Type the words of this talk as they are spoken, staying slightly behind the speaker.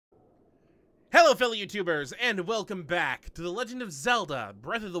Hello, fellow YouTubers, and welcome back to The Legend of Zelda,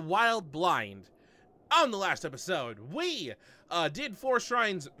 Breath of the Wild Blind. On the last episode, we did 4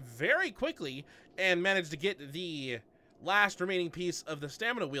 shrines very quickly and managed to get the last remaining piece of the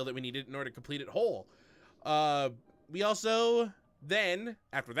stamina wheel that we needed in order to complete it whole. We also then,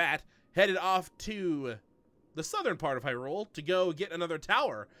 after that, headed off to the southern part of Hyrule to go get another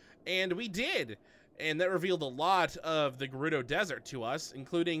tower, and we did. And that revealed a lot of the Gerudo Desert to us,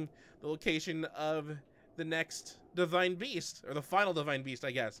 including the location of the next Divine Beast, or the final Divine Beast,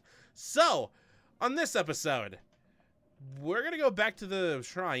 I guess. So, on this episode, we're gonna go back to the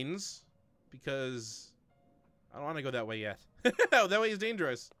shrines, because I don't want to go that way yet. That way is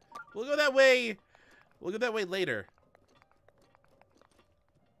dangerous. We'll go that way later.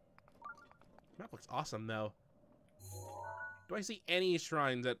 Map looks awesome, though. Do I see any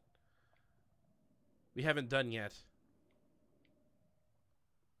shrines that we haven't done yet?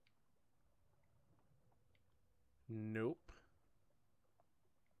 Nope.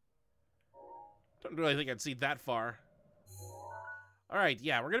 Don't really think I'd see that far. Alright,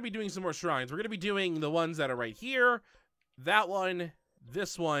 yeah, we're going to be doing some more shrines. We're going to be doing the ones that are right here, that one,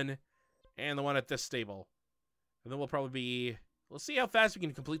 this one, and the one at this stable. And then we'll see how fast we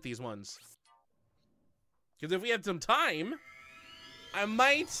can complete these ones. Because if we have some time, I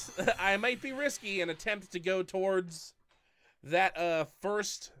might be risky and attempt to go towards that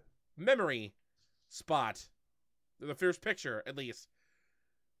first memory spot, the first picture at least,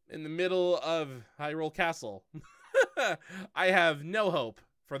 in the middle of Hyrule Castle. I have no hope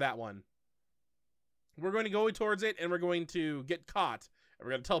for that one. We're going to go towards it, and we're going to get caught, and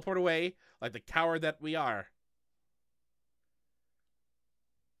we're going to teleport away like the coward that we are.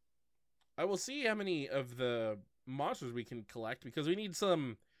 I will see how many of the monsters we can collect, because we need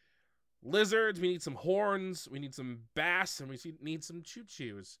some lizards, we need some horns, we need some bass, and we need some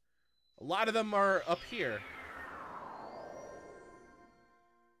choo-choos. A lot of them are up here.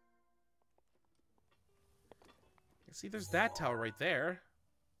 See, there's that tower right there.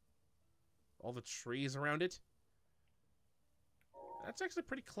 All the trees around it. That's actually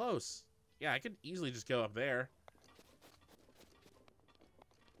pretty close. Yeah, I could easily just go up there.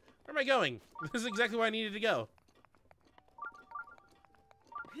 Where am I going? This is exactly where I needed to go.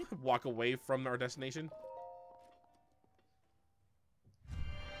 Walk away from our destination.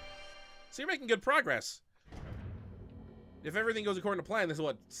 So you're making good progress. If everything goes according to plan, this is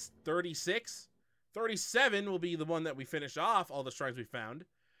what, 36? 37 will be the one that we finish off, all the shrines we found.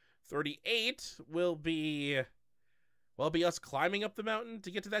 38 will be, well, be us climbing up the mountain to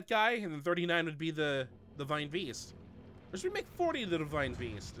get to that guy, and then 39 would be the Divine Beast. Or should we make 40 the Divine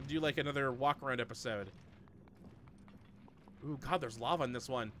Beast and do like another walk-around episode? Ooh, God, there's lava in this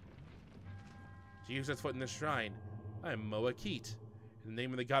one. To use sets foot in this shrine, I am Moa Keet. In the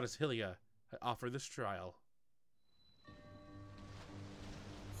name of the goddess Hylia, I offer this trial.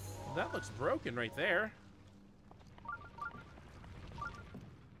 That looks broken right there.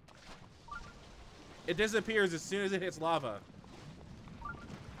 It disappears as soon as it hits lava.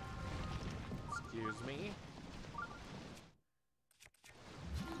 Excuse me.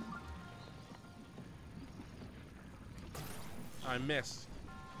 I missed.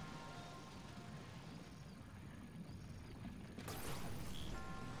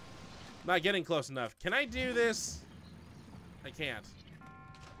 Not getting close enough. Can I do this? I can't.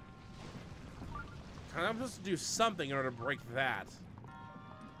 I'm supposed to do something in order to break that.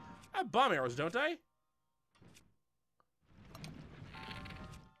 I have bomb arrows, don't I?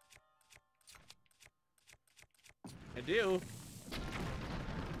 I do.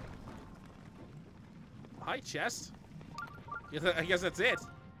 Hi, chest. I guess that's it.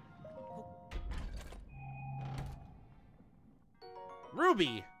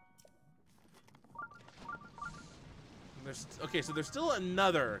 Ruby. Okay, so there's still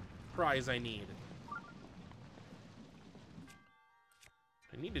another prize I need.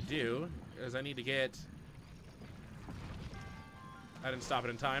 I need to do is I need to get. I didn't stop it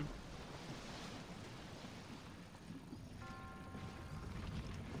in time.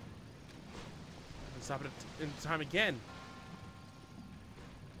 I didn't stop it in time again.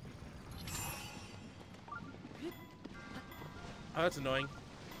 Oh, that's annoying.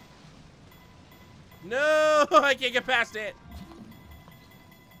 No, I can't get past it.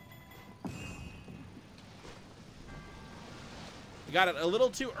 I got it a little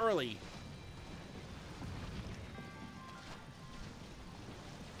too early.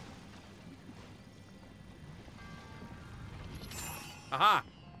 Aha.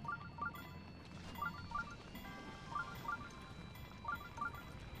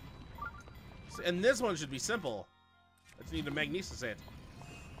 And this one should be simple. I just need to magnesis it.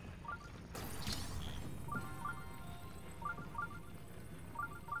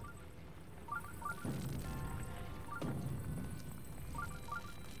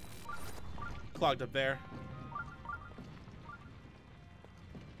 clogged up there.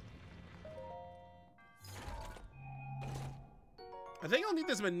 I think I'll need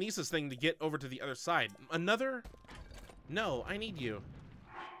this Manesis thing to get over to the other side. Another? No, I need you.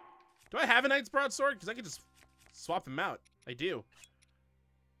 Do I have a Knight's Broadsword? Because I could just swap them out. I do.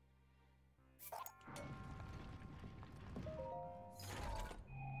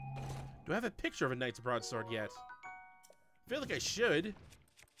 Do I have a picture of a Knight's Broadsword yet? I feel like I should.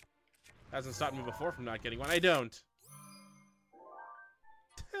 Hasn't stopped me before from not getting one. I don't.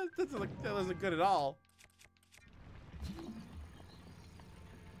 That doesn't good at all.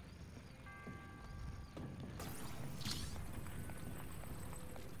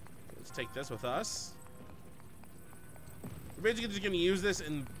 Let's take this with us. We're basically just gonna use this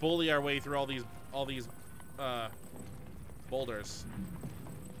and bully our way through all these boulders.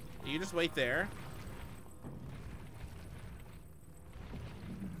 You just wait there.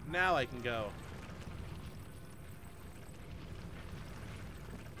 Now I can go.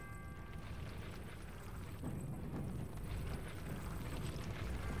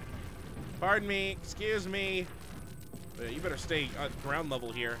 Pardon me, excuse me. You better stay at ground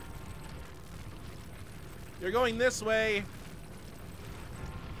level here. You're going this way.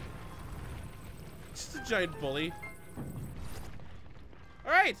 Just a giant bully.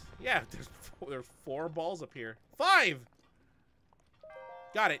 All right, yeah, there's 4 balls up here. 5!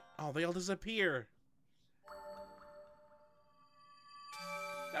 Got it. Oh, they all disappear.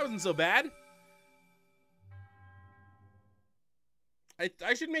 That wasn't so bad.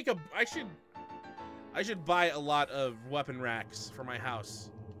 I should make a I should buy a lot of weapon racks for my house,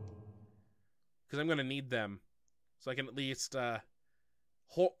 because I'm gonna need them, so I can at least I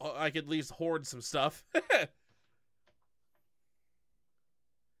could at least hoard some stuff.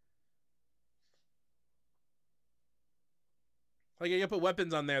 Like, I can put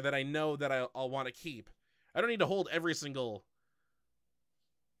weapons on there that I know that I'll want to keep. I don't need to hold every single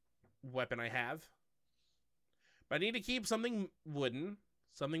weapon I have. But I need to keep something wooden,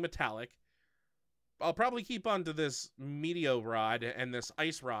 something metallic. I'll probably keep onto this Meteo Rod and this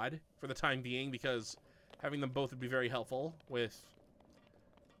Ice Rod for the time being, because having them both would be very helpful with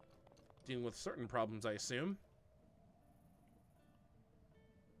dealing with certain problems, I assume.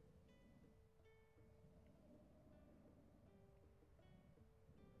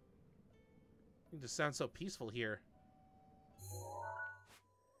 It just sounds so peaceful here.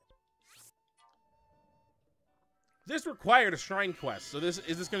 This required a shrine quest, so is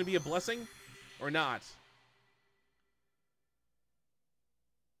this going to be a blessing or not?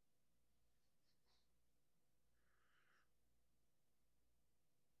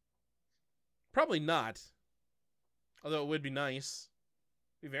 Probably not. Although it would be nice.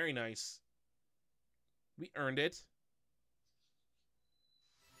 Be very nice. We earned it.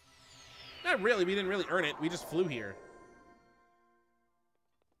 Not really, we didn't really earn it. We just flew here.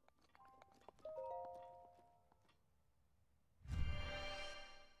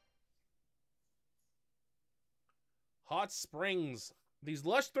 Hot springs. These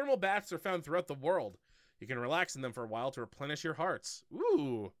lush thermal baths are found throughout the world. You can relax in them for a while to replenish your hearts.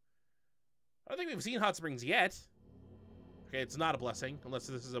 Ooh. I don't think we've seen hot springs yet. Okay, it's not a blessing, unless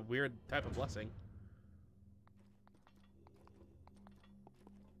this is a weird type of blessing.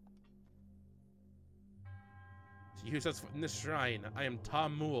 To you who sets foot in this shrine, I am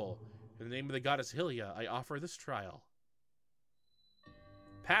Tom Moole. In the name of the goddess Hylia, I offer this trial.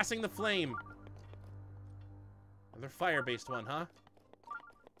 Passing the flame. Another fire-based one, huh?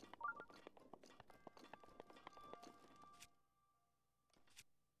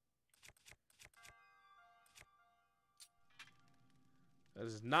 That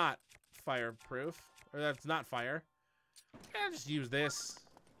is not fireproof. Or that's not fire. I'll just use this.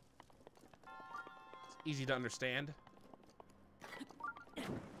 It's easy to understand.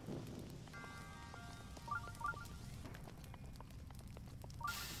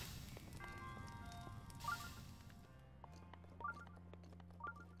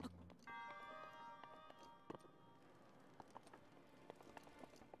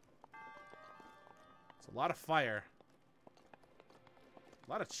 It's a lot of fire.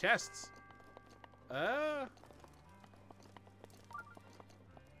 A lot of chests.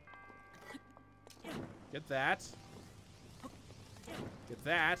 Get that. Get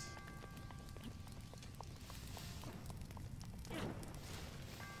that.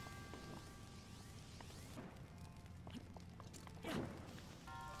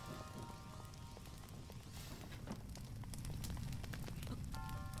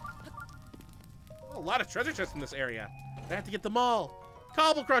 Oh, a lot of treasure chests in this area. I have to get them all.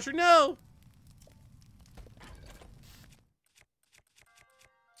 Cobble Crusher, no!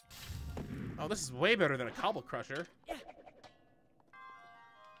 Oh, this is way better than a cobble crusher.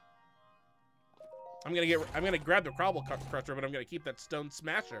 I'm gonna grab the cobble crusher, but I'm gonna keep that stone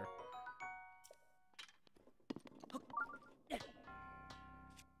smasher.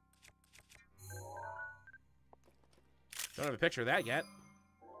 Don't have a picture of that yet.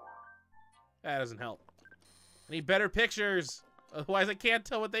 That doesn't help. I need better pictures. Otherwise, I can't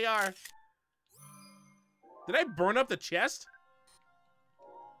tell what they are. Did I burn up the chest?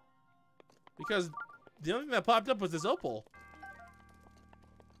 Because the only thing that popped up was this opal.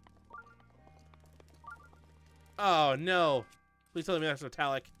 Oh, no. Please tell me that's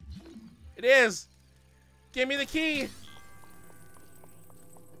metallic. It is! Give me the key!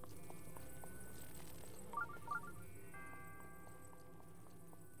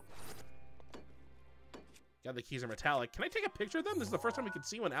 God, the keys are metallic. Can I take a picture of them? This is the first time we can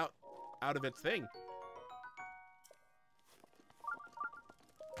see one out of its thing.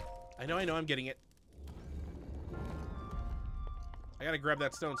 I know, I'm getting it. I gotta grab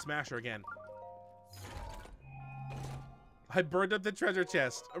that stone smasher again. I burned up the treasure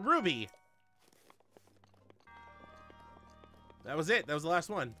chest. A ruby! That was it. That was the last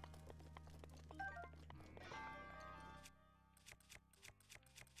one.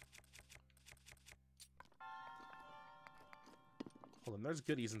 Hold on, there's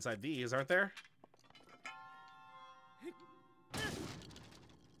goodies inside these, aren't there?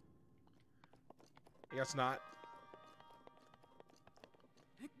 I guess not.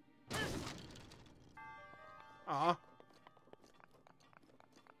 Aw.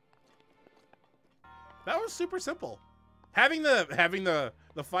 That was super simple. Having the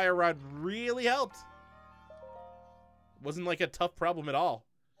fire rod really helped. Wasn't like a tough problem at all.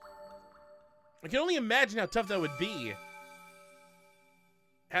 I can only imagine how tough that would be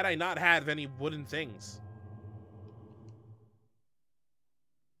had I not had any wooden things.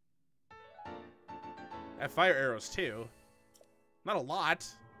 I have fire arrows too. Not a lot.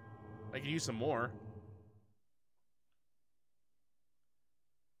 I could use some more.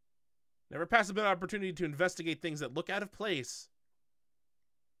 Never pass up an opportunity to investigate things that look out of place.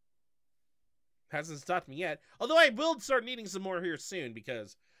 Hasn't stopped me yet. Although I will start needing some more here soon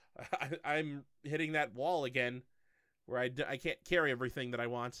because I'm hitting that wall again where I can't carry everything that I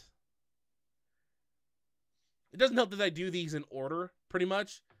want. It doesn't help that I do these in order, pretty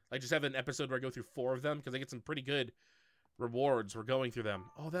much. I just have an episode where I go through 4 of them because I get some pretty good rewards for going through them.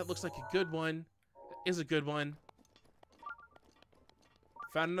 Oh, that looks like a good one. That is a good one.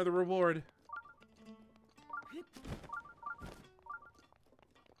 Found another reward.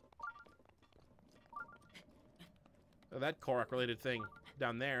 Oh, that Korok-related thing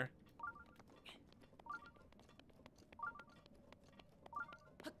down there.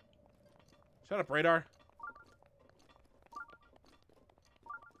 Shut up, radar.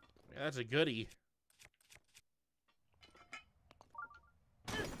 Yeah, that's a goodie.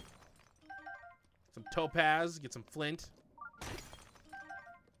 Some topaz, get some flint.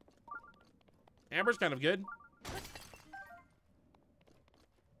 Amber's kind of good.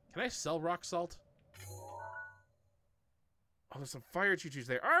 Can I sell rock salt? Oh, there's some fire choo-choos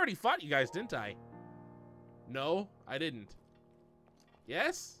there. I already fought you guys, didn't I? No, I didn't.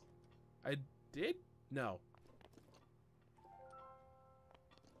 Yes? I did? No.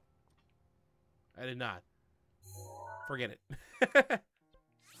 I did not. Forget it.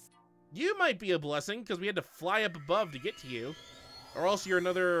 You might be a blessing, because we had to fly up above to get to you. Or else you're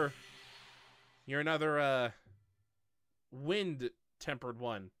another wind-tempered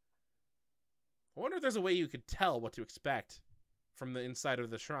one. I wonder if there's a way you could tell what to expect from the inside of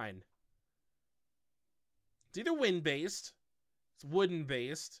the shrine. It's either wind-based, it's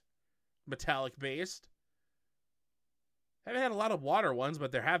wooden-based, metallic-based. Haven't had a lot of water ones,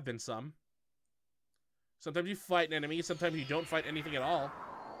 but there have been some. Sometimes you fight an enemy, sometimes you don't fight anything at all.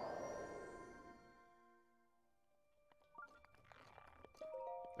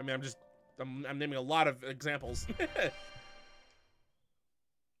 I mean, I'm naming a lot of examples.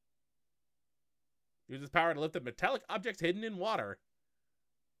 Use this power to lift up metallic objects hidden in water.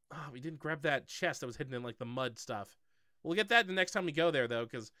 Oh, we didn't grab that chest that was hidden in like the mud stuff. We'll get that the next time we go there though,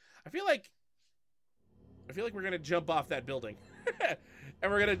 because I feel like we're gonna jump off that building.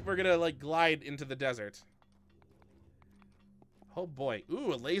 And we're gonna like glide into the desert. Oh boy.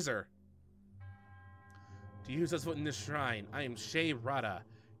 Ooh, a laser. To use as foot in this shrine, I am Shea Rada.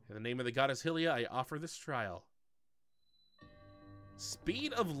 In the name of the goddess Hylia, I offer this trial.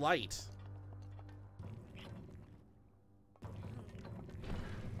 Speed of light.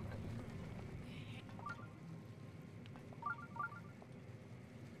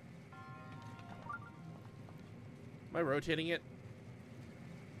 Am I rotating it?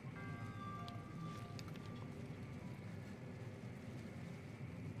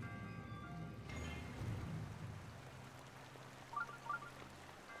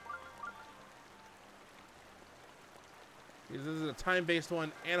 time-based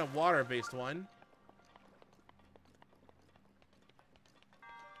one and a water-based one.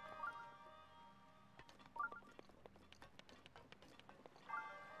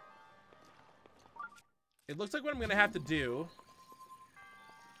 It looks like what I'm gonna have to do.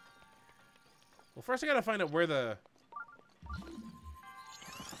 Well, first I gotta find out where the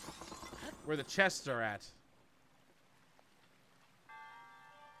chests are at.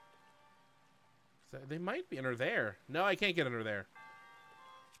 So they might be under there. No, I can't get under there.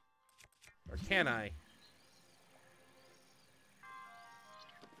 Or can I?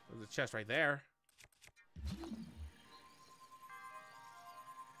 There's a chest right there.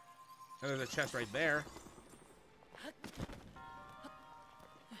 And there's a chest right there.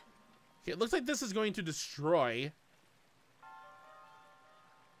 Okay, it looks like this is going to destroy.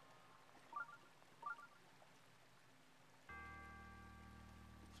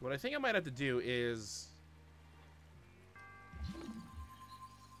 So what I think I might have to do is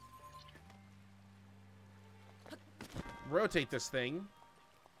rotate this thing.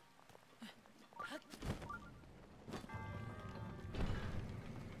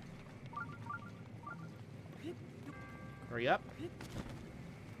 Hurry up.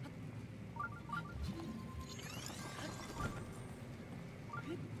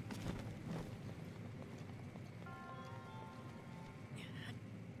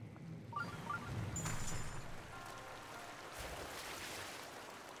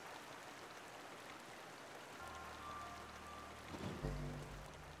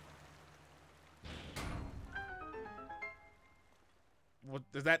 What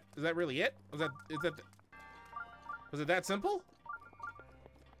is that really it? Was it that simple?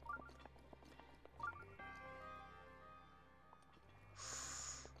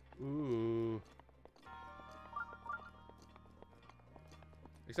 Ooh.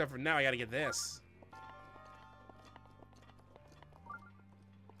 Except for now I gotta get this.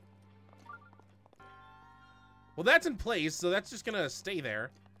 Well, that's in place, so that's just gonna stay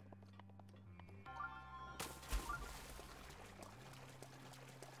there.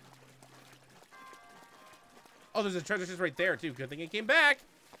 Oh, there's a treasure chest right there, too. Good thing it came back.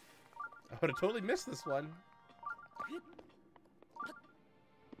 I would have totally missed this one.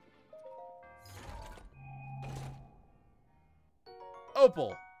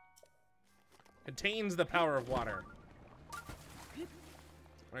 Opal. Contains the power of water.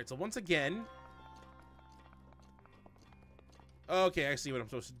 Alright, so once again... Okay, I see what I'm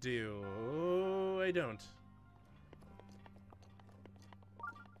supposed to do. Oh, I don't.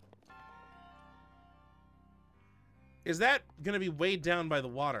 Is that gonna be weighed down by the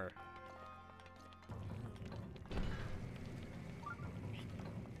water?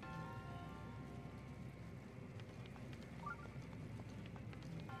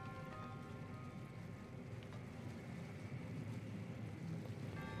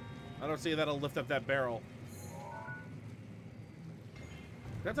 I don't see that'll lift up that barrel.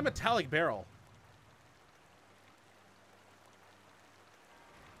 That's a metallic barrel.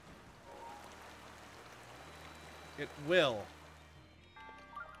 It will.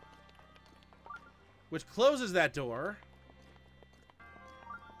 Which closes that door.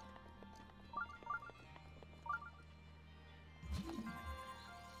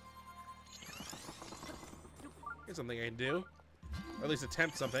 Here's something I can do. Or at least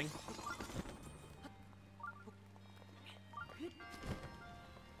attempt something.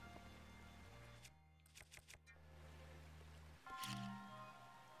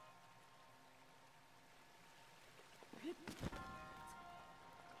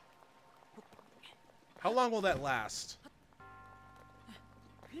 How long will that last?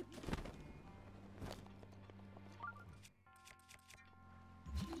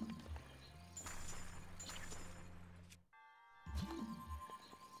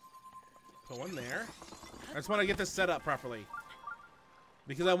 Put one there. I just want to get this set up properly.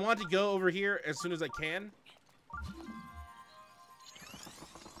 Because I want to go over here as soon as I can.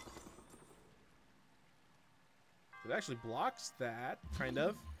 It actually blocks that, kind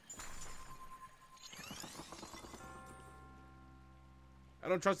of. I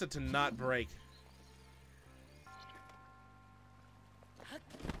don't trust it to not break.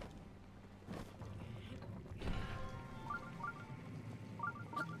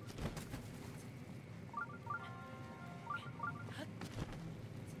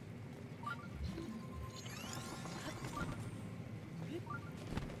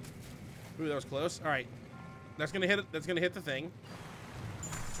 Ooh, that was close. All right, that's gonna hit it. That's gonna hit the thing.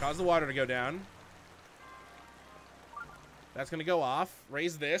 Cause the water to go down. That's gonna go off.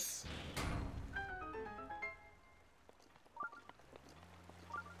 Raise this.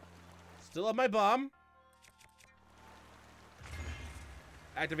 Still have my bomb.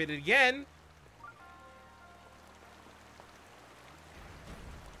 Activate it again.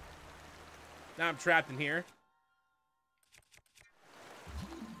 Now I'm trapped in here.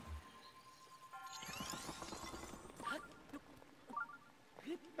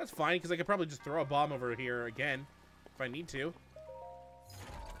 That's fine, because I could probably just throw a bomb over here again if I need to.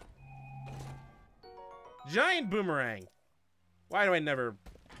 Giant boomerang. Why do I never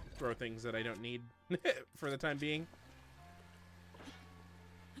throw things that I don't need for the time being?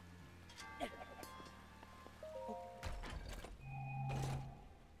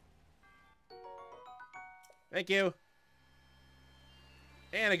 Thank you.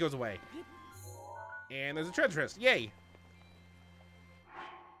 And it goes away. And there's a treasure chest. Yay.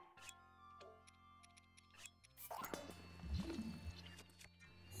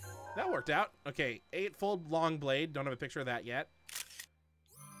 That worked out. Okay, 8-fold long blade. Don't have a picture of that yet.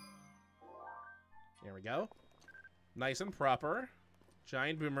 There we go. Nice and proper.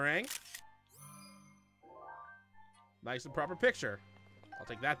 Giant boomerang. Nice and proper picture. I'll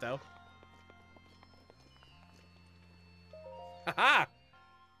take that, though. Haha!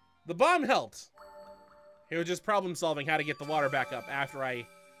 The bomb helped! It was just problem solving how to get the water back up after I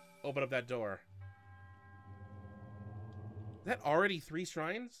open up that door. Is that already 3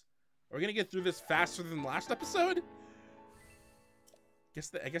 shrines? Are we gonna get through this faster than last episode?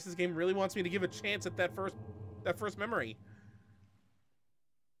 I guess this game really wants me to give a chance at that first memory.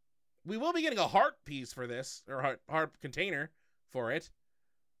 We will be getting a heart piece for this, or heart container for it.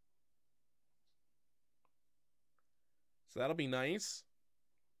 So that'll be nice.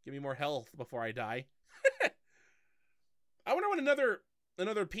 Give me more health before I die. I wonder what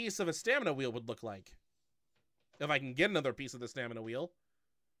another piece of a stamina wheel would look like. If I can get another piece of the stamina wheel.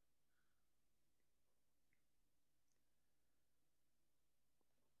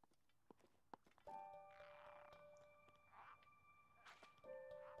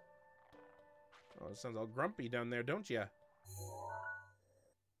 Oh, it sounds all grumpy down there, don't ya?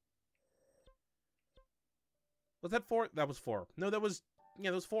 Was that 4? That was 4. No, that was... Yeah,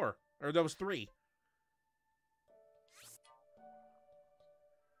 that was 4. Or that was 3.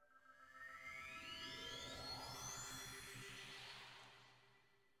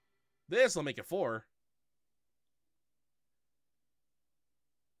 This'll make it 4.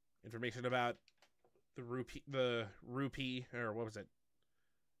 Information about the rupee, or what was it?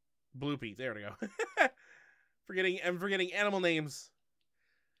 Bloopy. There we go. I'm forgetting animal names.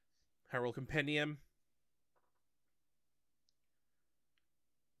 Hyrule Compendium.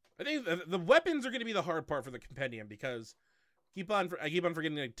 I think the weapons are going to be the hard part for the compendium because I keep on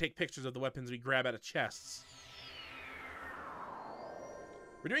forgetting to take pictures of the weapons we grab out of chests.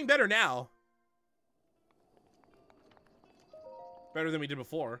 We're doing better now. Better than we did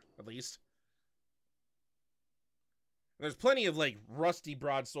before, at least. There's plenty of, like, rusty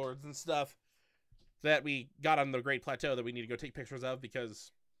broadswords and stuff that we got on the Great Plateau that we need to go take pictures of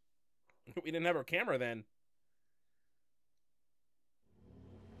because we didn't have our camera then.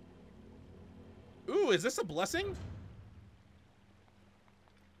 Ooh, is this a blessing?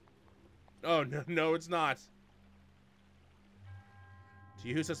 Oh, no, it's not. To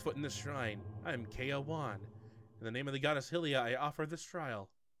you who sets foot in this shrine, I am K01. In the name of the goddess Hylia, I offer this trial.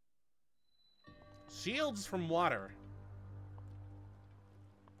 Shields from water.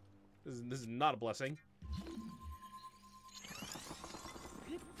 This is not a blessing.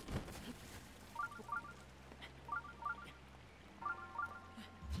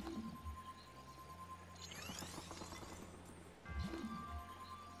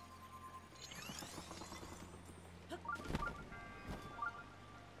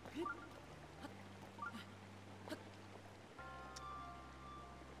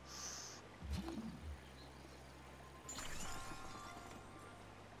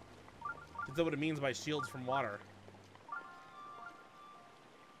 Is that what it means by shields from water?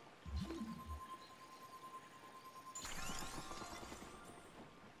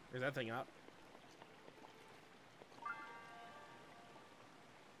 Is that thing up?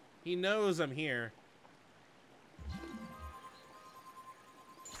 He knows I'm here.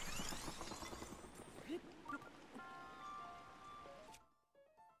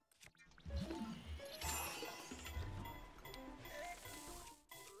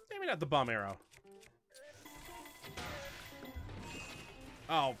 Maybe not the bomb arrow.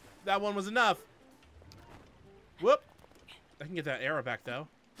 Oh, that one was enough. Whoop. I can get that arrow back, though.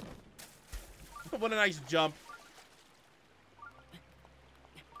 What a nice jump.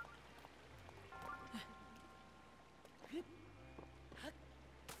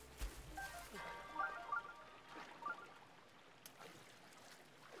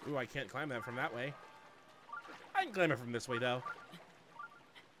 Ooh, I can't climb that from that way. I can climb it from this way, though.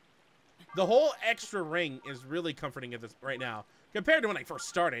 The whole extra ring is really comforting at this right now, compared to when I first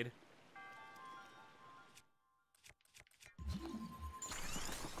started.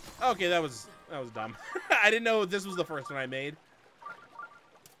 Okay, that was dumb. I didn't know this was the first one I made.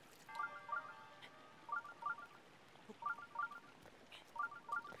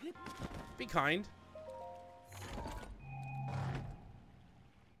 Be kind.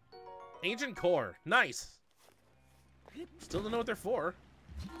 Ancient core. Nice. Still don't know what they're for.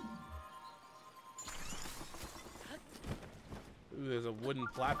 Ooh, there's a wooden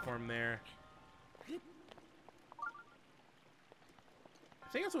platform there. I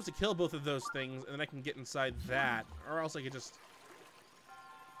think I'm supposed to kill both of those things, and then I can get inside that. Or else I could just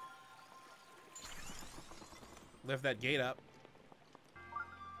lift that gate up.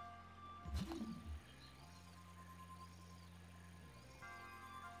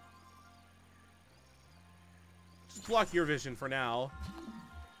 Just block your vision for now.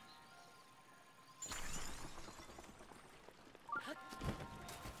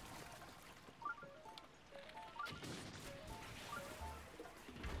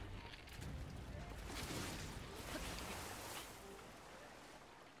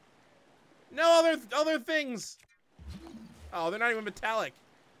 No other things. Oh, they're not even metallic.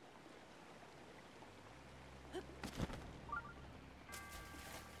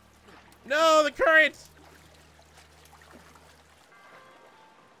 No, the current.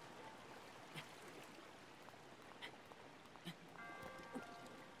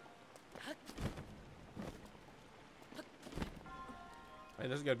 Hey,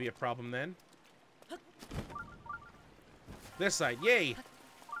 this is gonna be a problem then. This side, yay!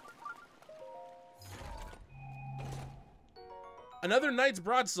 Another knight's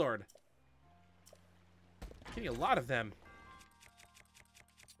broadsword. Getting a lot of them.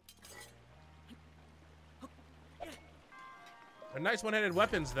 They're nice one-handed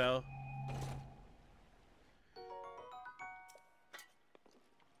weapons, though.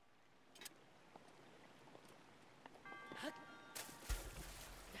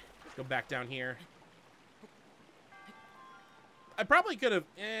 Let's go back down here. I probably could have.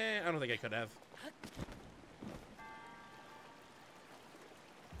 I don't think I could have.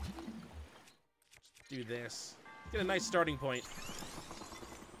 Just do this. Get a nice starting point.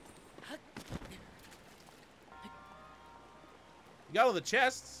 You got all the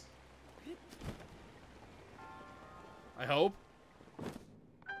chests. I hope. Yeah,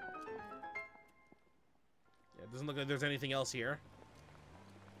 it doesn't look like there's anything else here.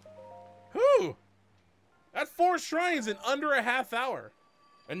 Whew! That's 4 shrines in under a half hour.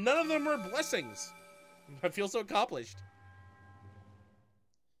 And none of them are blessings. I feel so accomplished.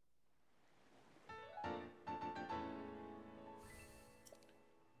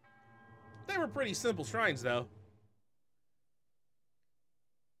 They were pretty simple shrines, though.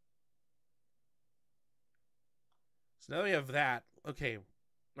 So now we have that. Okay,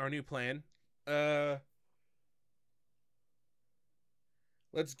 our new plan.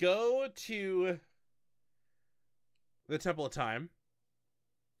 Let's go to the Temple of Time.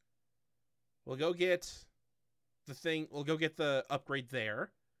 We'll go get the thing. We'll go get the upgrade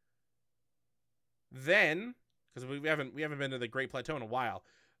there. Then, because we haven't been to the Great Plateau in a while.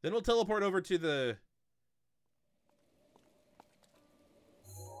 Then we'll teleport over to the.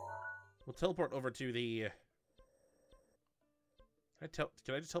 We'll teleport over to the. Can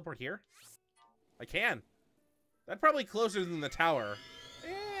I just teleport here? I can. That's probably closer than the tower.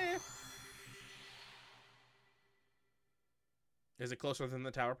 Is it closer than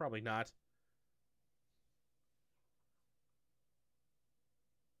the tower? Probably not.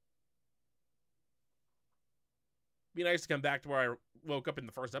 Be nice to come back to where I woke up in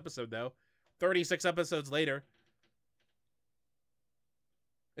the first episode, though. 36 episodes later.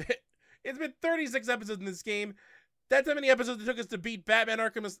 It's been 36 episodes in this game. That's how many episodes it took us to beat Batman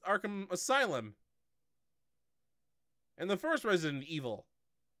Arkham Asylum. And the first Resident Evil.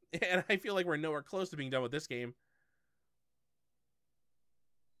 And I feel like we're nowhere close to being done with this game.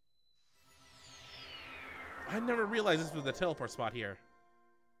 I never realized this was the teleport spot here.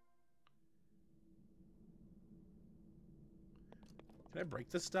 Can I break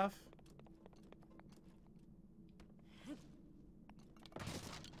this stuff?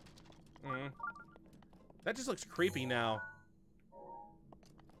 That just looks creepy now.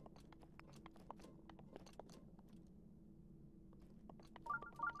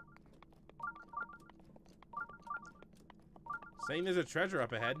 Saying there's a treasure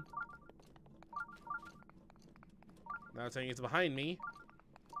up ahead. Now it's saying it's behind me.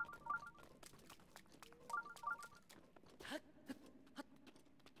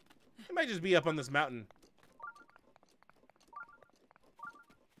 It might just be up on this mountain.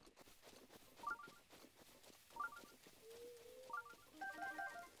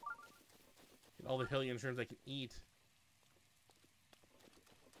 Get all the hilly mushrooms I can eat.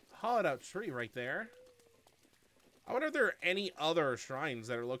 Hollowed out tree right there. I wonder if there are any other shrines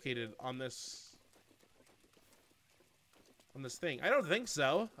that are located on this thing. I don't think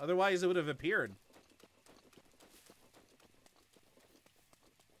so. Otherwise, it would have appeared.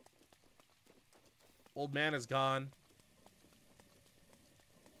 Old man is gone.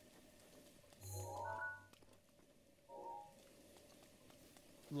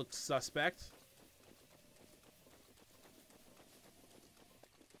 Looks suspect.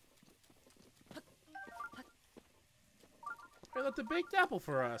 They left a baked apple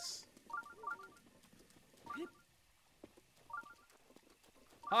for us.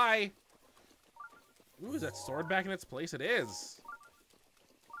 Hi. Ooh, is that sword back in its place? It is.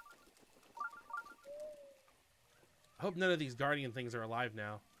 I hope none of these guardian things are alive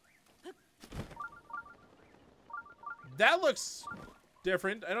now. That looks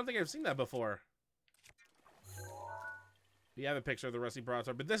different. I don't think I've seen that before. We have a picture of the rusty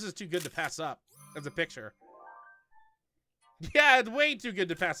broadsword, but this is too good to pass up as a picture. Yeah, it's way too good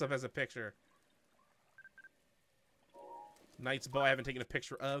to pass up as a picture. Knight's bow I haven't taken a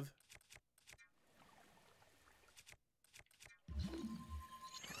picture of.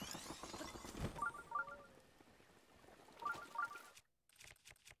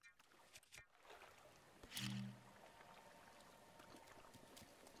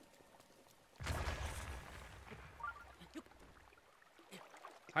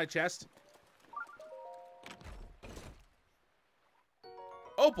 Hi, chest.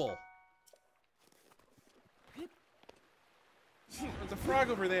 Opal. There's a frog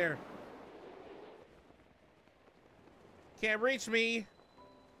over there. Can't reach me.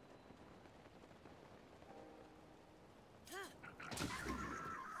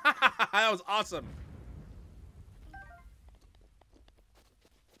 That was awesome.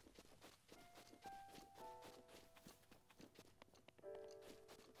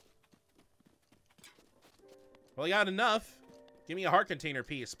 Well, I got enough. Give me a heart container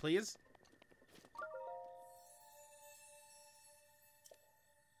piece, please.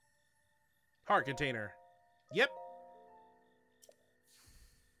 Heart container. Yep.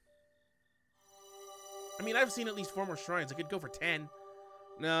 I mean, I've seen at least 4 more shrines. I could go for 10.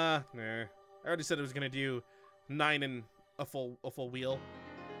 Nah. I already said I was gonna do 9 and a full wheel.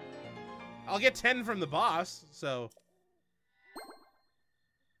 I'll get 10 from the boss, so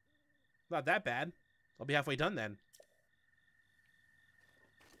not that bad. I'll be halfway done then.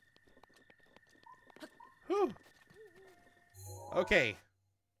 Whew. Okay.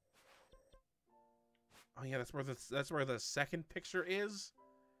 Oh yeah, that's where the second picture is.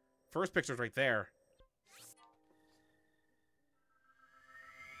 First picture's right there.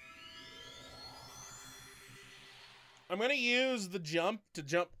 I'm gonna use the jump to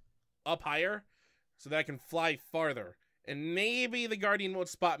jump up higher so that I can fly farther. And maybe the guardian won't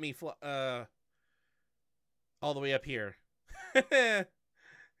spot me all the way up here. Yeah.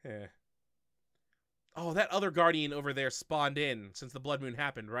 Oh, that other guardian over there spawned in since the blood moon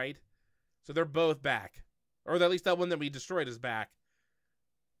happened, right? So they're both back. Or at least that one that we destroyed is back.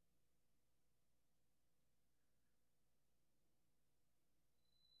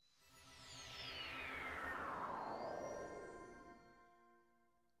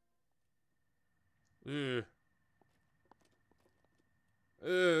 Ugh.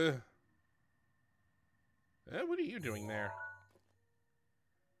 Ugh. What are you doing there?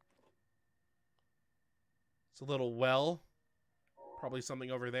 It's a little well. Probably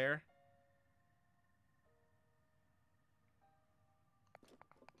something over there.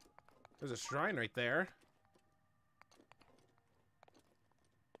 There's a shrine right there.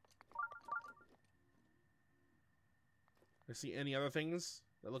 I see any other things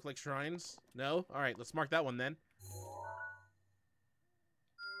that look like shrines? No? Alright, let's mark that one then.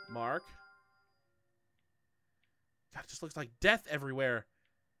 Mark. God, it just looks like death everywhere.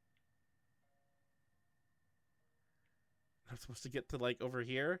 I'm supposed to get to, like, over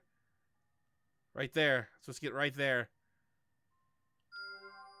here? Right there. I'm supposed to get right there.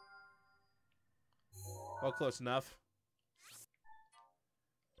 Well, close enough.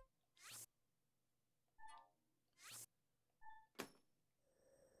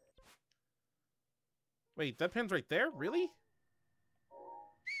 Wait, that pin's right there? Really?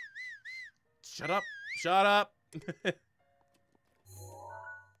 Shut up. Shut up. I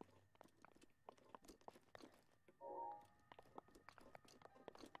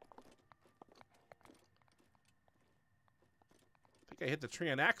think I hit the tree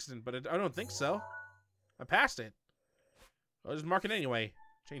on accident, but I don't think so. I passed it. I'll just mark it anyway.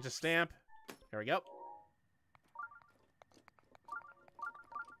 Change the stamp. There we go.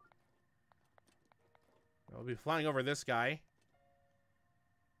 I'll be flying over this guy.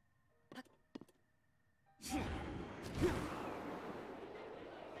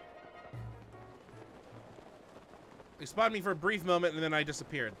 They spotted me for a brief moment and then I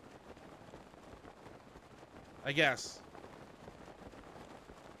disappeared. I guess.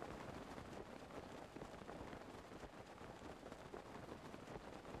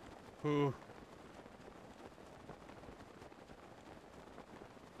 Ooh.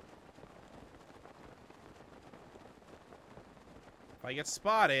 If I get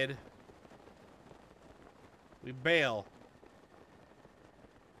spotted, we bail.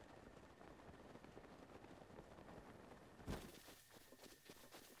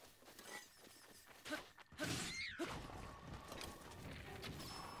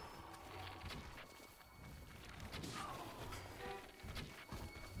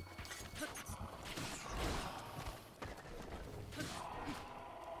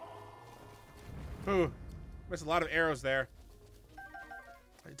 Ooh, missed a lot of arrows there.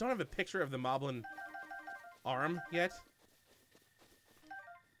 I don't have a picture of the Moblin arm yet.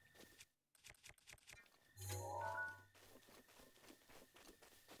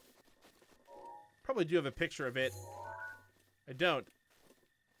 Probably do have a picture of it. I don't.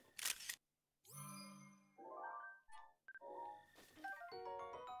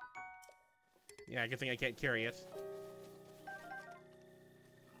 Yeah, good thing I can't carry it.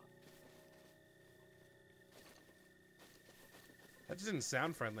 That just didn't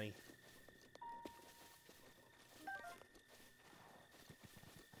sound friendly.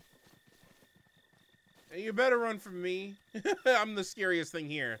 Hey, you better run from me. I'm the scariest thing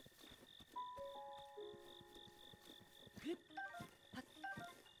here.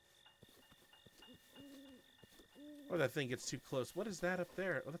 Oh, that thing gets too close. What is that up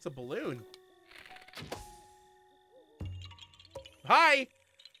there? Oh, that's a balloon. Hi!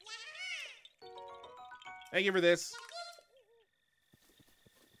 Thank you for this.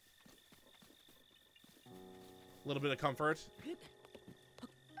 A little bit of comfort.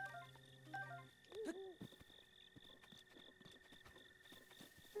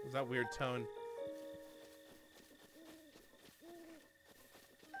 What was that weird tone?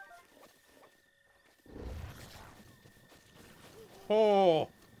 Oh!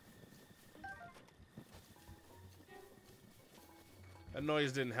 That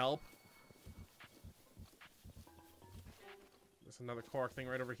noise didn't help. There's another cork thing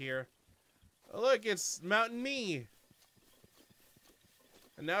right over here. Oh, look, it's Mountain Me.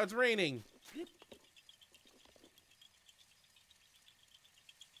 And now it's raining.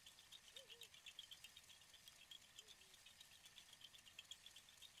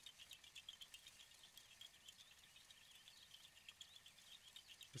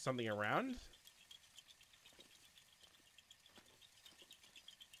 There's something around?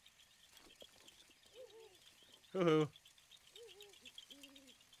 Hoo-hoo.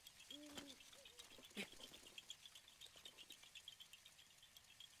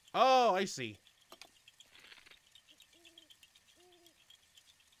 Oh, I see.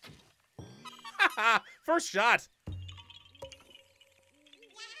 First shot.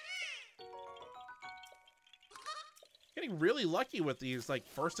 Getting really lucky with these, like,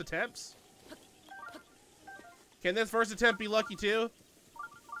 first attempts. Can this first attempt be lucky too?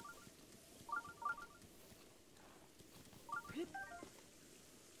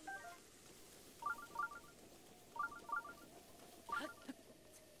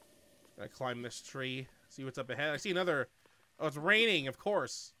 Gotta climb this tree, see what's up ahead. I see another. Oh, it's raining, of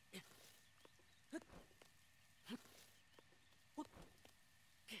course.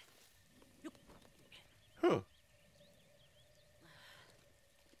 Huh.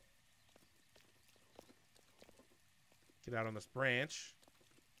 Get out on this branch.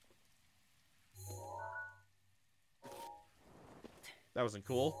 That wasn't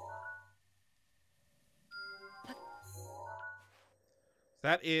cool.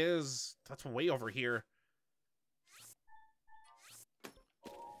 That's way over here.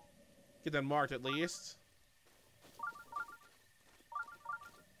 Get that marked at least.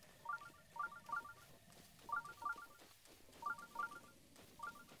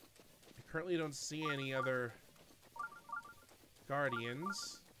 I currently don't see any other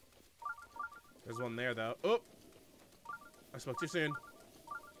guardians. There's one there, though. Oh! I spoke too soon.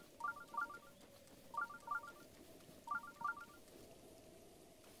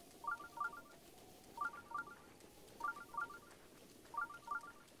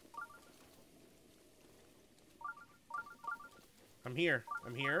 I'm here.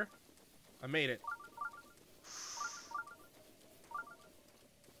 I'm here. I made it.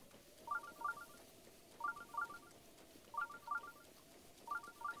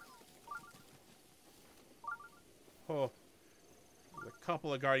 Oh, there's a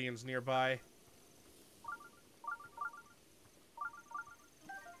couple of guardians nearby.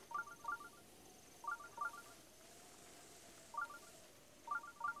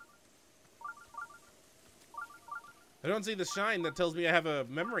 I don't see the shine that tells me I have a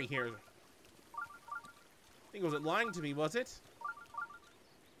memory here. I think, was it lying to me, was it?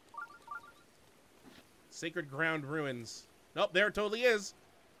 Sacred Ground Ruins. Nope, there it totally is.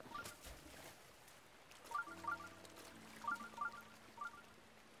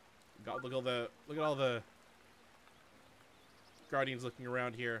 God, look at all the guardians looking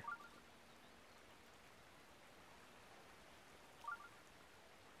around here.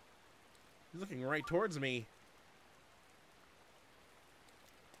 He's looking right towards me.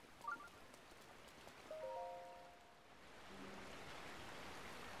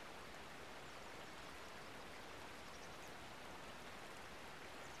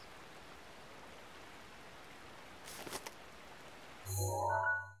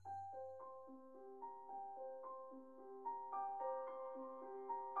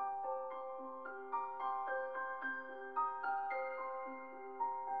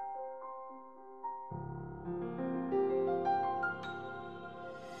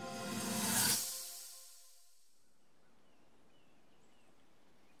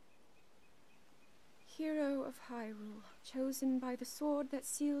 Hero of Hyrule, chosen by the sword that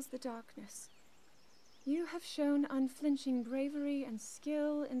seals the darkness. You have shown unflinching bravery and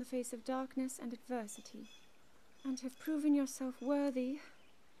skill in the face of darkness and adversity, and have proven yourself worthy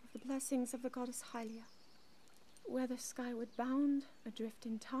of the blessings of the goddess Hylia. Whether skyward bound, adrift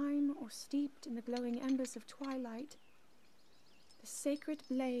in time, or steeped in the glowing embers of twilight, the sacred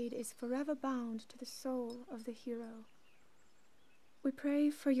blade is forever bound to the soul of the hero. We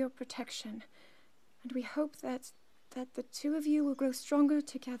pray for your protection, and we hope that the two of you will grow stronger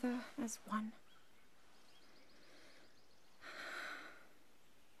together as one.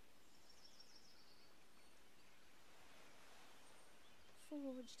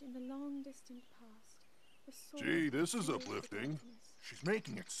 Forged in the long distant past, the sword. Gee, this is uplifting. She's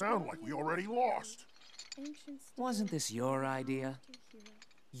making it sound like we already lost. Wasn't this your idea?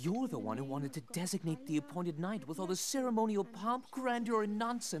 You're the one who wanted to designate the appointed knight with all the ceremonial pomp, grandeur, and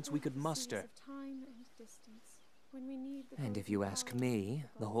nonsense we could muster. And if you ask me,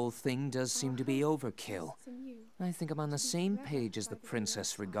 the whole thing does seem to be overkill. I think I'm on the same page as the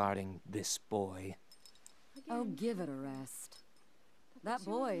princess regarding this boy. Oh, give it a rest. That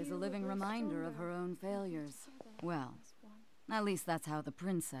boy is a living reminder of her own failures. Well, at least that's how the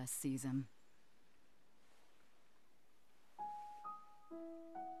princess sees him.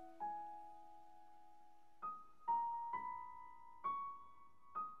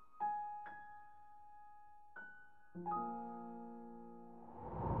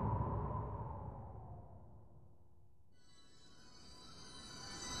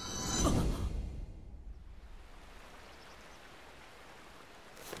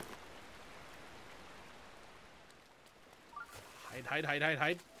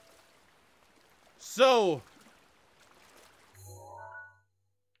 Hide. So,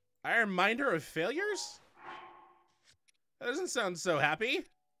 I remind her of failures? That doesn't sound so happy.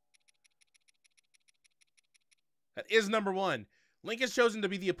 That is number 1. Link is chosen to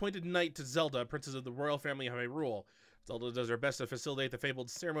be the appointed knight to Zelda, princess of the royal family of Hyrule. Zelda does her best to facilitate the fabled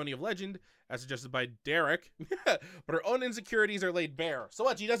ceremony of legend, as suggested by Derek, but her own insecurities are laid bare. So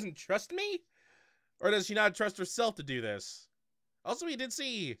what, she doesn't trust me? Or does she not trust herself to do this? Also, we did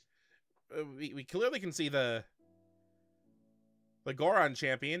see, we clearly can see the Goron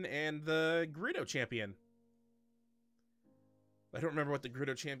champion and the Gerudo champion. I don't remember what the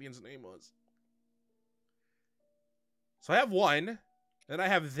Gerudo champion's name was. So I have 1, then I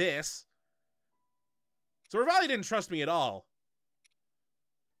have this. So Revali didn't trust me at all.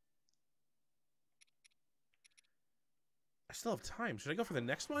 I still have time. Should I go for the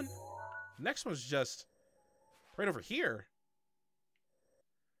next one? The next one's just right over here.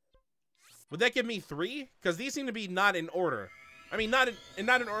 Would that give me 3? Because these seem to be not in order. I mean, not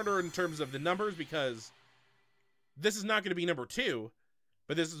in order in terms of the numbers, because this is not going to be number 2,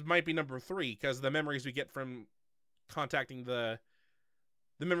 but might be number 3, because the memories we get from contacting the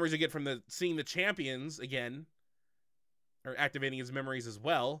memories we get from seeing the champions again, or activating his memories as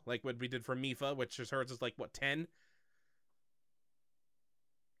well, like what we did for Mifa, which is hers is like, what, 10?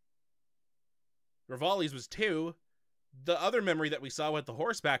 Rivali's was 2. The other memory that we saw with the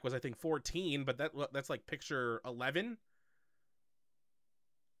horseback was, I think, 14, but that's like picture 11.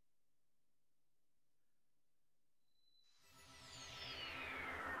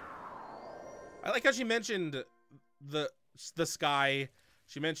 I like how she mentioned the sky.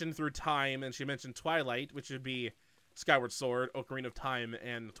 She mentioned through time, and she mentioned twilight, which would be Skyward Sword, Ocarina of Time,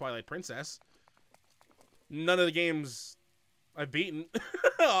 and Twilight Princess. None of the games I've beaten.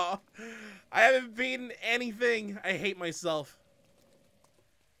 I haven't beaten anything. I hate myself.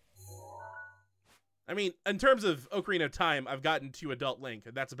 I mean, in terms of Ocarina of Time, I've gotten to Adult Link,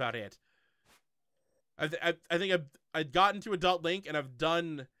 and that's about it. I think I've gotten to Adult Link, and I've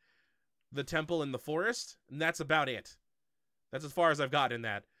done the temple in the forest, and that's about it. That's as far as I've gotten in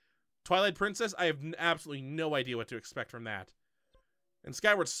that. Twilight Princess, I have absolutely no idea what to expect from that. And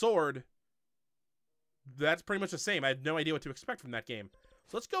Skyward Sword, that's pretty much the same. I had no idea what to expect from that game.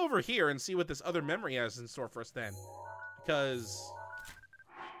 So let's go over here and see what this other memory has in store for us then. Because...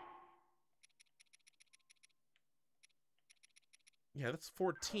 yeah, that's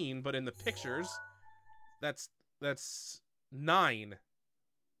 14, but in the pictures, that's 9.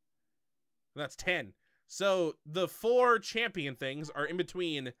 That's 10. So the 4 champion things are in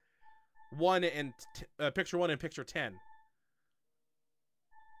between picture 1 and picture 10.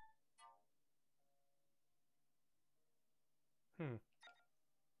 Let's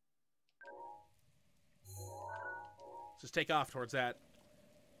just take off towards that.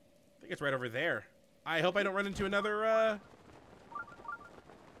 I think it's right over there. I hope I don't run into another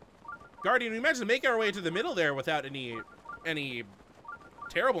Guardian. We managed to make our way to the middle there without any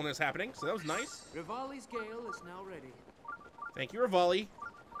terribleness happening, so that was nice. Rivali's gale is now ready. Thank you, Rivali.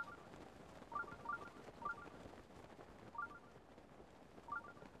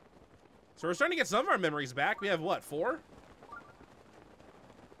 So we're starting to get some of our memories back. We have what, 4?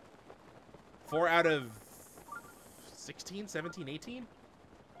 4 out of 16, 17, 18?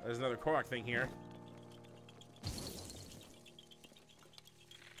 There's another Korok thing here.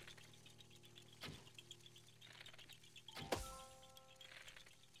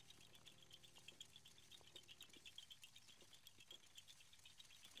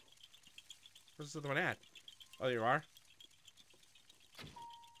 Where's this other one at? Oh, there you are.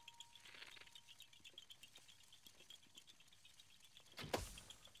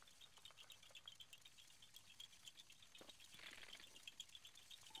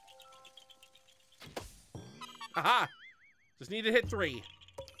 Aha! Just need to hit 3.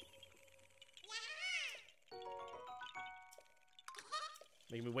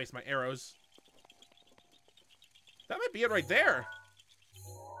 Making me waste my arrows. That might be it right there.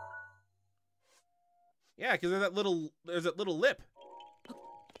 Yeah, because there's that little lip. A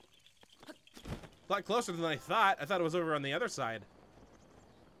lot closer than I thought. I thought it was over on the other side.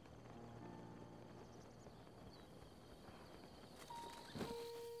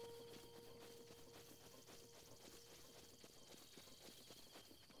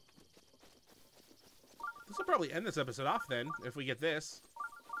 This will probably end this episode off then, if we get this.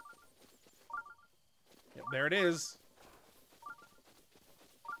 Yep, there it is.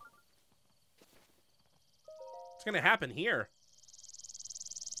 What's gonna happen here?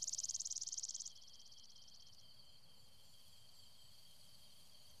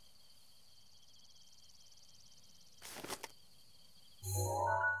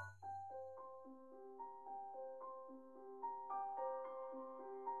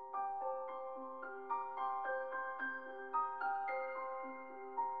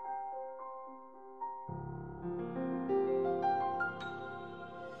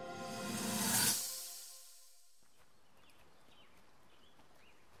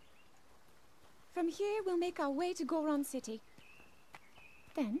 From here, we'll make our way to Goron City.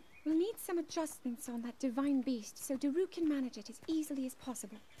 Then, we'll need some adjustments on that divine beast so Daru can manage it as easily as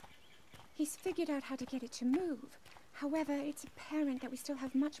possible. He's figured out how to get it to move. However, it's apparent that we still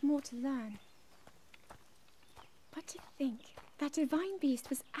have much more to learn. But to think that divine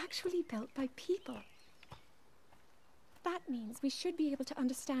beast was actually built by people. That means we should be able to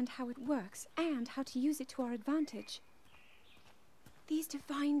understand how it works and how to use it to our advantage. These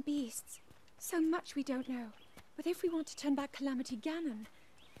divine beasts... so much we don't know. But if we want to turn back Calamity Ganon,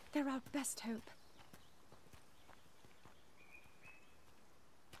 they're our best hope.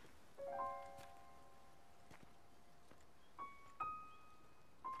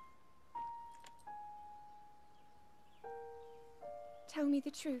 Tell me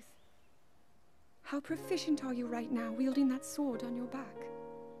the truth. How proficient are you right now wielding that sword on your back?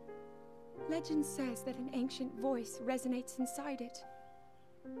 Legend says that an ancient voice resonates inside it.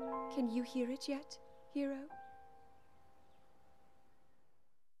 Can you hear it yet, hero?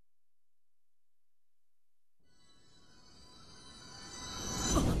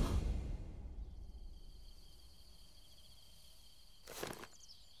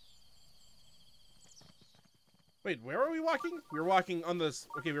 Wait, where are we walking? We were walking on this...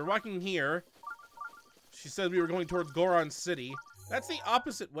 okay, we were walking here. She said we were going towards Goron City. That's the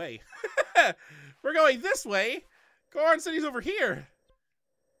opposite way. We're going this way. Goron said he's over here.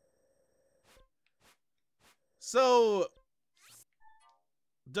 So,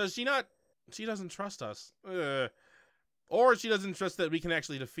 does she not? She doesn't trust us. Or she doesn't trust that we can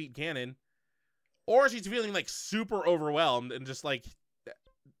actually defeat Ganon. Or she's feeling like super overwhelmed and just like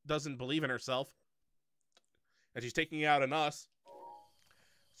doesn't believe in herself. And she's taking it out on us.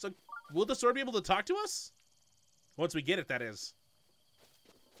 So, will the sword be able to talk to us? Once we get it, that is.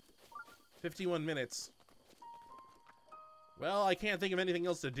 51 minutes. Well, I can't think of anything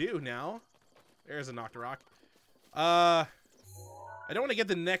else to do now. There's a Nocturok. I don't want to get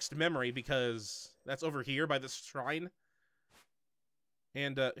the next memory because that's over here by this shrine.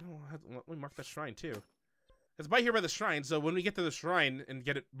 And, let me mark that shrine too. It's by here by the shrine, so when we get to the shrine and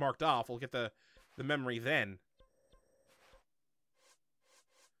get it marked off, we'll get the memory then.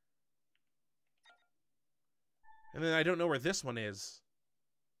 And then I don't know where this one is.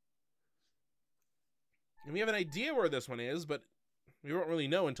 And we have an idea where this one is, but we won't really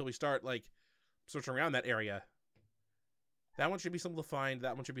know until we start, like, searching around that area. That one should be simple to find.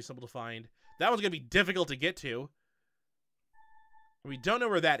 That one should be simple to find. That one's going to be difficult to get to. We don't know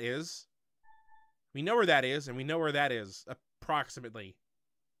where that is. We know where that is, and we know where that is, approximately.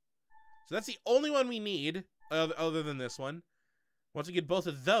 So that's the only one we need, other than this one. Once we get both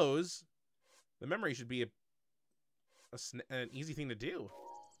of those, the memory should be an easy thing to do.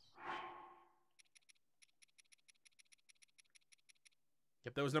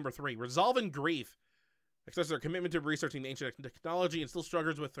 Yep, that was number 3. Resolve and grief. Express their commitment to researching the ancient technology and still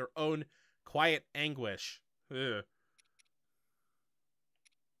struggles with their own quiet anguish. Ugh.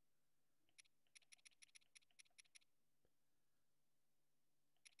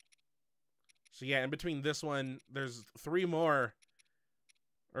 So yeah, in between this one, there's 3 more.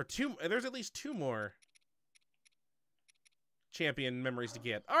 Or 2, there's at least 2 more champion memories to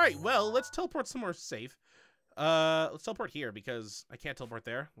get. Alright, well, let's teleport somewhere safe. Let's teleport here because I can't teleport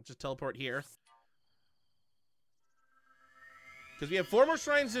there. Let's just teleport here. Because we have 4 more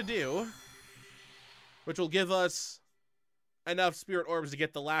shrines to do, which will give us enough spirit orbs to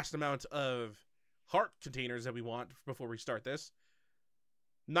get the last amount of heart containers that we want before we start this.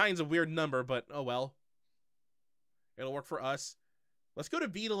 9's a weird number, but oh well. It'll work for us. Let's go to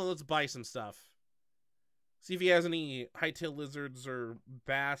Beetle and let's buy some stuff. See if he has any high-tail lizards or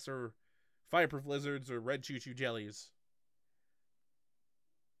bass or fireproof lizards or red choo-choo jellies.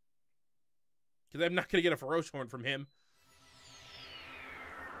 Because I'm not going to get a Feroce Horn from him.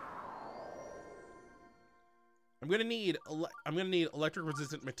 I'm gonna need electric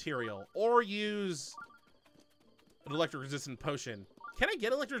resistant material or use an electric resistant potion. Can I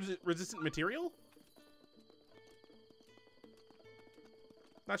get electric resistant material?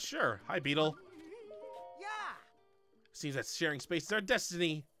 Not sure. Hi, Beetle. Yeah. Seems that sharing space is our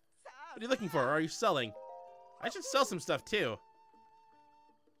destiny. What are you looking for? Or are you selling? I should sell some stuff too.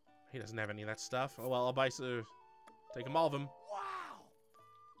 He doesn't have any of that stuff. Oh well, I'll buy some. Take them all of them. Wow.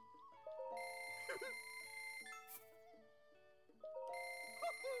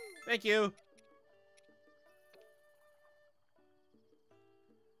 Thank you.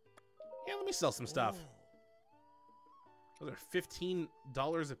 Yeah, let me sell some stuff. Those are $15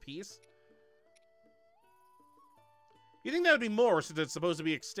 a piece. You think that would be more since it's supposed to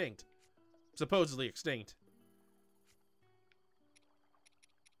be extinct? Supposedly extinct.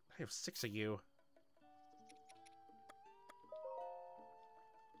 I have 6 of you.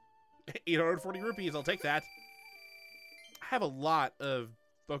 840 rupees, I'll take that. I have a lot of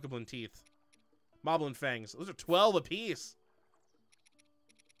Bokoblin teeth. Moblin fangs. Those are 12 apiece.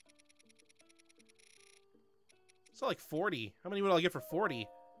 It's not like 40. How many would I get for 40?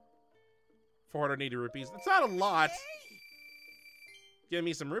 480 rupees. That's not a lot. Give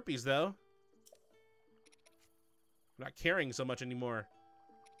me some rupees, though. I'm not carrying so much anymore.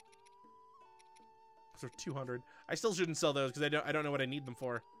 Those are 200. I still shouldn't sell those because I don't know what I need them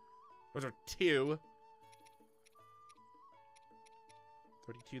for. Those are 2.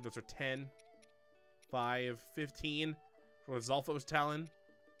 32. Those are 10. 5. 15. For Zolfo's Talon.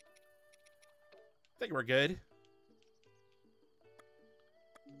 I think we're good.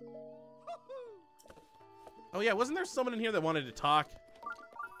 Oh yeah, wasn't there someone in here that wanted to talk?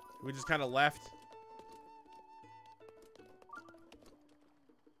 We just kind of left.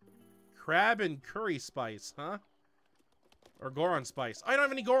 Crab and curry spice, huh? Or Goron spice. I don't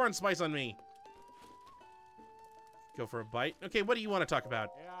have any Goron spice on me. Go for a bite. Okay, what do you want to talk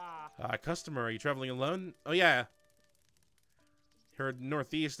about? Yeah. Customer, are you traveling alone? Oh yeah. Heard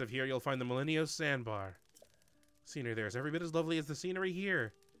northeast of here, you'll find the Millennium Sandbar. Scenery there is every bit as lovely as the scenery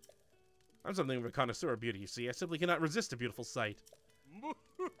here. I'm something of a connoisseur of beauty, you see. I simply cannot resist a beautiful sight.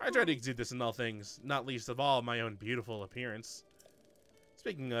 I try to exude this in all things, not least of all my own beautiful appearance.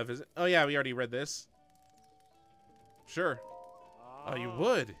 Speaking of, oh yeah, we already read this. Sure. Oh, you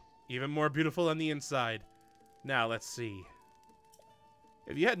would. Even more beautiful on the inside. Now, let's see.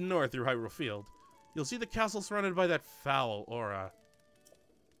 If you head north through Hyrule Field, you'll see the castle surrounded by that foul aura.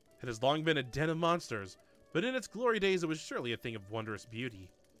 It has long been a den of monsters, but in its glory days it was surely a thing of wondrous beauty.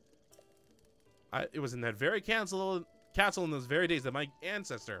 It was in that very castle in those very days that my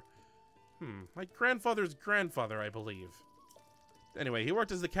ancestor, my grandfather's grandfather, I believe. Anyway, he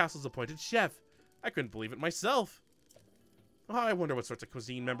worked as the castle's appointed chef. I couldn't believe it myself. Oh, I wonder what sorts of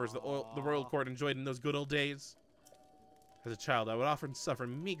cuisine members the royal court enjoyed in those good old days. As a child, I would often suffer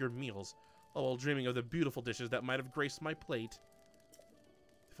meager meals, all while dreaming of the beautiful dishes that might have graced my plate.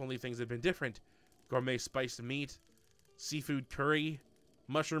 If only things had been different. Gourmet spiced meat, seafood curry,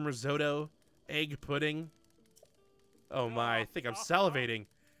 mushroom risotto, egg pudding. Oh my, I think I'm salivating.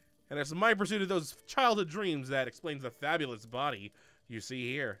 And it's my pursuit of those childhood dreams that explains the fabulous body you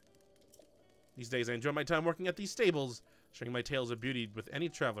see here. These days I enjoy my time working at these stables, sharing my tales of beauty with any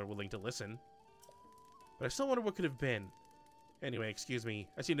traveler willing to listen. But I still wonder what could have been. Anyway, excuse me,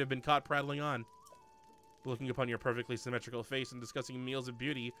 I seem to have been caught prattling on. Looking upon your perfectly symmetrical face and discussing meals of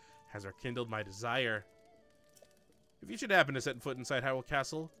beauty has rekindled my desire. If you should happen to set foot inside Hyrule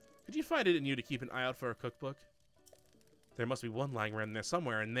Castle, could you find it in you to keep an eye out for a cookbook? There must be one lying around there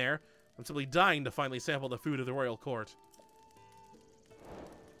somewhere in there. I'm simply dying to finally sample the food of the royal court.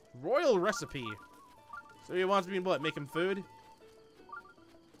 Royal recipe. So he wants me to what, make him food? Is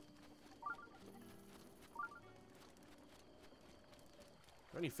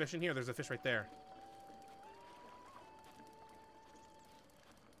there any fish in here? There's a fish right there.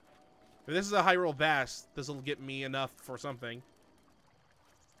 If this is a Hyrule bass, this will get me enough for something.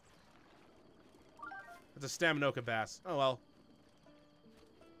 It's a Staminoka bass. Oh well.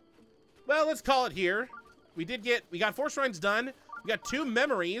 Well, let's call it here. We got 4 shrines done. We got 2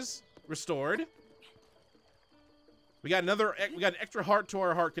 memories restored. We got an extra heart to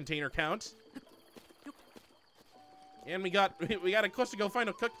our heart container count. And we got a quest to go find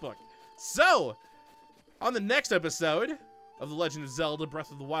a cookbook. So, on the next episode of The Legend of Zelda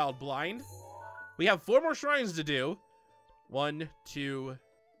Breath of the Wild Blind, we have 4 more shrines to do. 1, 2,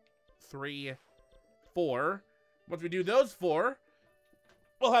 3, 4. Once we do those 4,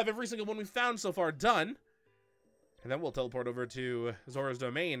 we'll have every single one we've found so far done. And then we'll teleport over to Zora's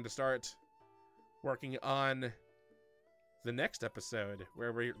Domain to start working on the next episode,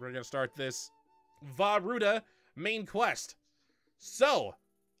 where we're going to start this Vah-Ruta main quest. So,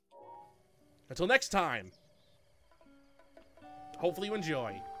 until next time, hopefully you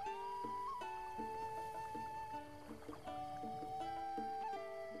enjoy.